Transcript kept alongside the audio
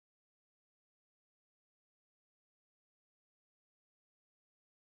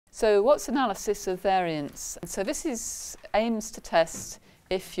So what's analysis of variance? So this aims to test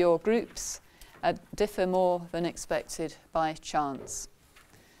if your groups differ more than expected by chance.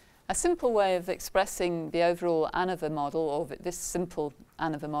 A simple way of expressing the overall ANOVA model, or this simple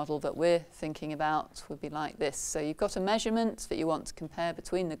ANOVA model that we're thinking about, would be like this. So you've got a measurement that you want to compare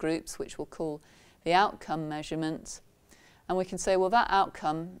between the groups, which we'll call the outcome measurement. And we can say, well, that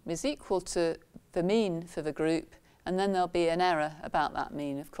outcome is equal to the mean for the group, and then there'll be an error about that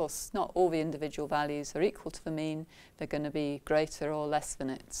mean. Of course, not all the individual values are equal to the mean. They're going to be greater or less than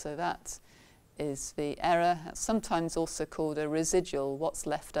it. So that is the error. That's sometimes also called a residual, what's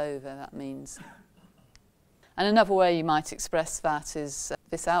left over, that means. And another way you might express that is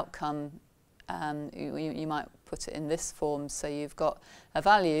this outcome, you might put it in this form. So you've got a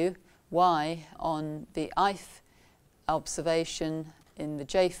value, y, on the ith observation in the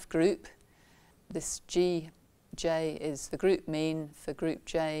jth group. This gj is the group mean for group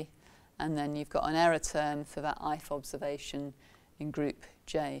j, and then you've got an error term for that ith observation in group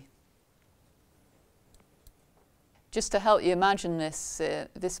j. Just to help you imagine this,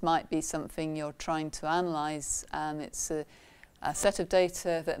 this might be something you're trying to analyse. It's a set of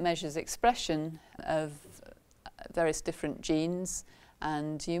data that measures expression of various different genes,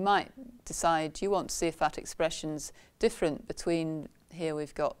 and you might decide you want to see if that expression's different between, here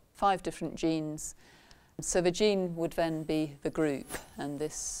we've got 5 different genes. So the gene would then be the group, and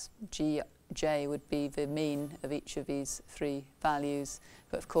this gj would be the mean of each of these 3 values.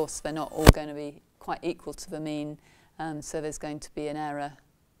 But of course they're not all going to be quite equal to the mean. So there's going to be an error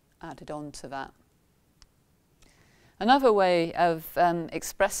added on to that. Another way of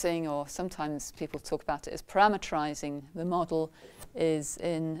expressing, or sometimes people talk about it as parameterizing the model, is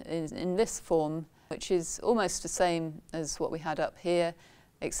in this form, which is almost the same as what we had up here,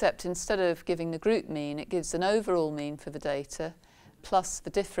 except instead of giving the group mean, it gives an overall mean for the data, plus the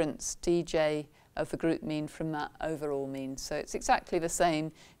difference, dj, of the group mean from that overall mean. So it's exactly the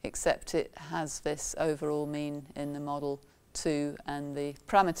same, except it has this overall mean in the model too, and the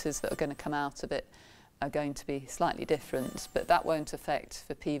parameters that are going to come out of it are going to be slightly different, but that won't affect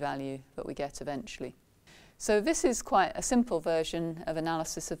the p-value that we get eventually. So this is quite a simple version of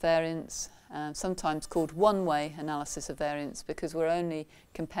analysis of variance, sometimes called one-way analysis of variance, because we're only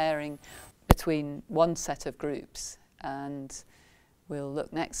comparing between one set of groups. And we'll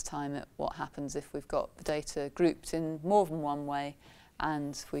look next time at what happens if we've got the data grouped in more than one way,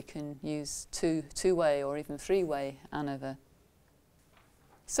 and we can use two-way or even three-way ANOVA.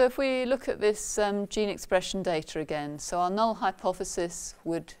 So if we look at this gene expression data again, so our null hypothesis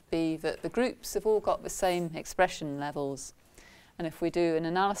would be that the groups have all got the same expression levels. And if we do an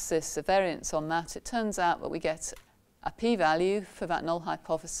analysis of variance on that, it turns out that we get a p-value for that null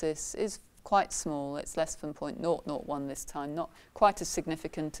hypothesis is quite small. It's less than 0.001 this time, not quite as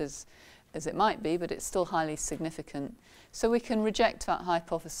significant as it might be, but it's still highly significant. So we can reject that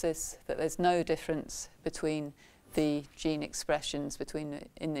hypothesis that there's no difference between the gene expressions,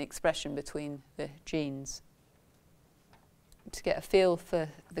 in the expression between the genes. To get a feel for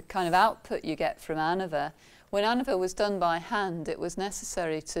the kind of output you get from ANOVA, when ANOVA was done by hand, it was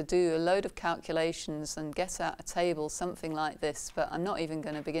necessary to do a load of calculations and get out a table something like this, but I'm not even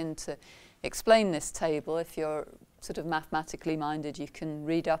going to begin to explain this table. If you're sort of mathematically minded, you can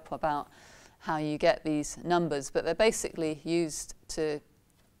read up about how you get these numbers, but they're basically used to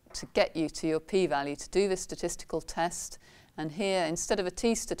get you to your p-value, to do the statistical test. And here, instead of a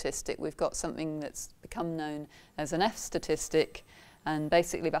t-statistic, we've got something that's become known as an f-statistic, and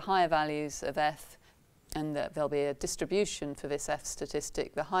basically the higher values of f, and there'll be a distribution for this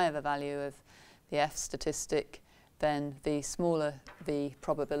f-statistic, the higher the value of the f-statistic, then the smaller the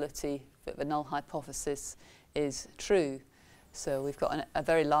probability that the null hypothesis is true. So we've got a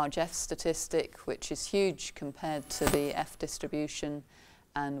very large f-statistic, which is huge compared to the f-distribution,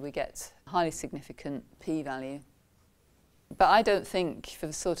 and we get a highly significant p-value. But I don't think, for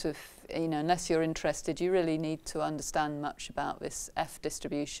the sort of, unless you're interested, you really need to understand much about this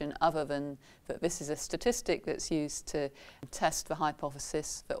f-distribution, other than that this is a statistic that's used to test the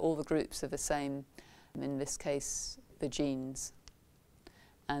hypothesis that all the groups are the same, in this case, the genes.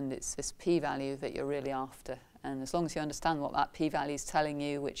 And it's this p-value that you're really after. And as long as you understand what that p-value is telling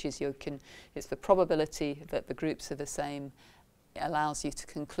you, which is it's the probability that the groups are the same, it allows you to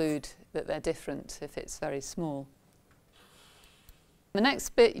conclude that they're different if it's very small. The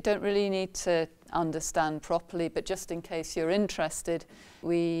next bit you don't really need to understand properly, but just in case you're interested,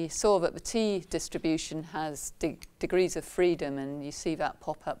 we saw that the t-distribution has degrees of freedom, and you see that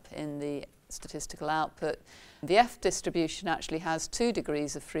pop up in the statistical output. The f-distribution actually has 2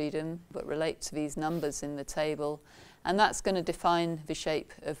 degrees of freedom, but relate to these numbers in the table, and that's going to define the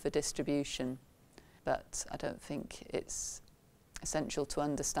shape of the distribution. But I don't think it's essential to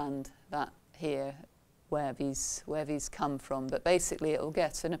understand that here, where these come from. But basically it will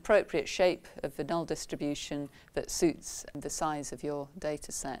get an appropriate shape of the null distribution that suits the size of your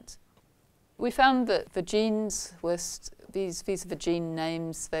data set. We found that the genes were, these are the gene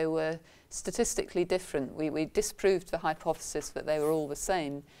names, they were statistically different. We disproved the hypothesis that they were all the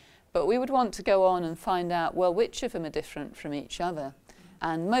same, but we would want to go on and find out, well, which of them are different from each other.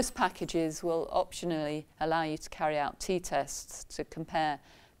 And most packages will optionally allow you to carry out t-tests to compare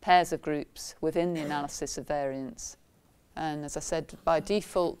pairs of groups within the analysis of variance. And as I said, by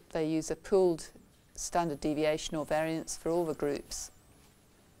default, they use a pooled standard deviation or variance for all the groups.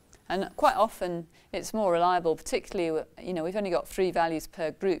 And quite often it's more reliable, particularly, we've only got 3 values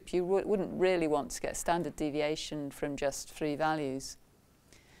per group. You wouldn't really want to get standard deviation from just 3 values.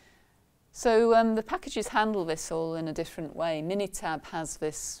 So the packages handle this all in a different way. Minitab has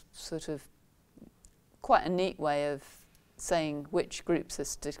this sort of quite a neat way of saying which groups are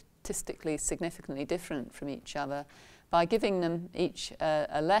statistically significantly different from each other by giving them each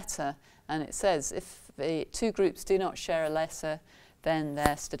a letter, and it says if the 2 groups do not share a letter, then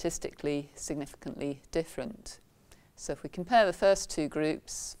they're statistically significantly different. So if we compare the first 2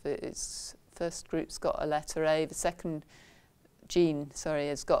 groups, the first group's got a letter A, the second gene,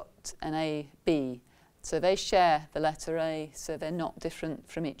 has got an A, B. So they share the letter A, so they're not different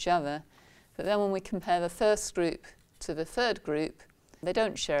from each other. But then when we compare the first group to the third group, they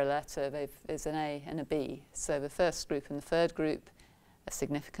don't share a letter, there's an A and a B. So the first group and the third group are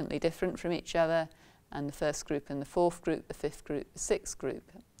significantly different from each other, and the first group and the fourth group, the fifth group, the sixth group.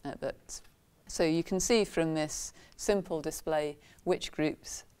 So you can see from this simple display which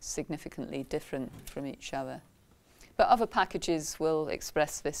groups are significantly different from each other. But other packages will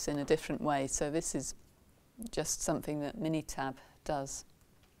express this in a different way, so this is just something that Minitab does.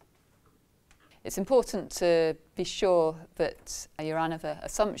 It's important to be sure that your ANOVA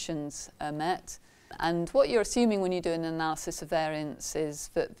assumptions are met. And what you're assuming when you do an analysis of variance is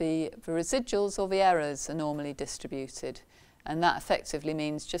that the residuals or the errors are normally distributed. And that effectively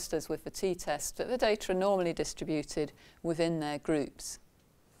means, just as with the t-test, that the data are normally distributed within their groups.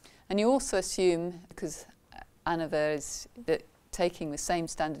 And you also assume, because ANOVA is taking the same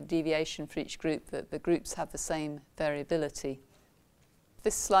standard deviation for each group, that the groups have the same variability.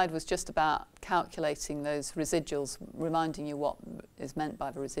 This slide was just about calculating those residuals, reminding you what is meant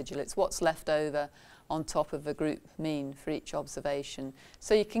by the residual. It's what's left over on top of the group mean for each observation.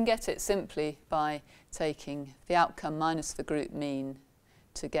 So you can get it simply by taking the outcome minus the group mean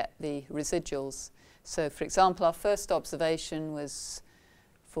to get the residuals. So for example, our first observation was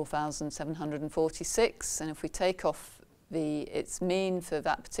 4,746, and if we take off its mean for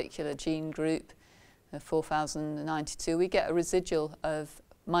that particular gene group, 4,092, we get a residual of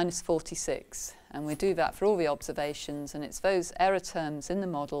minus 46, and we do that for all the observations, and it's those error terms in the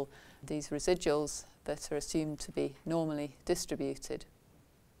model, these residuals, that are assumed to be normally distributed.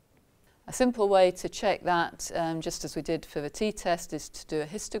 A simple way to check that, just as we did for the t-test, is to do a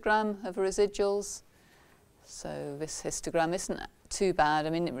histogram of the residuals. So this histogram isn't too bad. I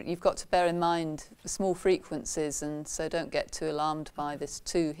mean, you've got to bear in mind the small frequencies, and so don't get too alarmed by this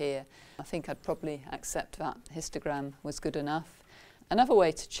 2 here. I think I'd probably accept that histogram was good enough. Another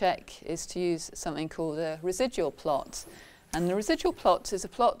way to check is to use something called a residual plot. And the residual plot is a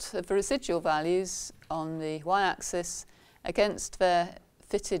plot of the residual values on the y-axis against their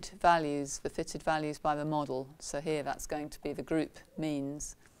fitted values, the fitted values by the model. So here that's going to be the group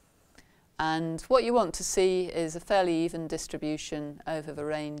means. And what you want to see is a fairly even distribution over the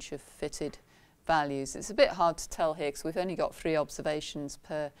range of fitted values. It's a bit hard to tell here because we've only got 3 observations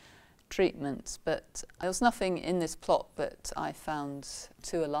per treatment, but there was nothing in this plot that I found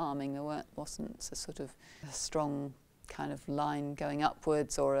too alarming. There wasn't a sort of a strong kind of line going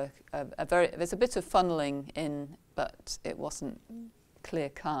upwards, or there's a bit of funneling in, but it wasn't clear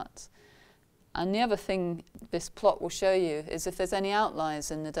cut. And the other thing this plot will show you is if there's any outliers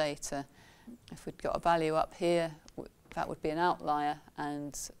in the data. If we'd got a value up here, that would be an outlier,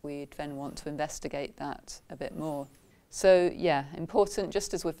 and we'd then want to investigate that a bit more. So yeah, important,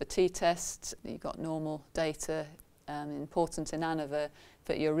 just as with the t-test, you've got normal data, important in ANOVA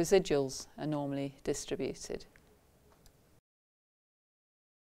that your residuals are normally distributed.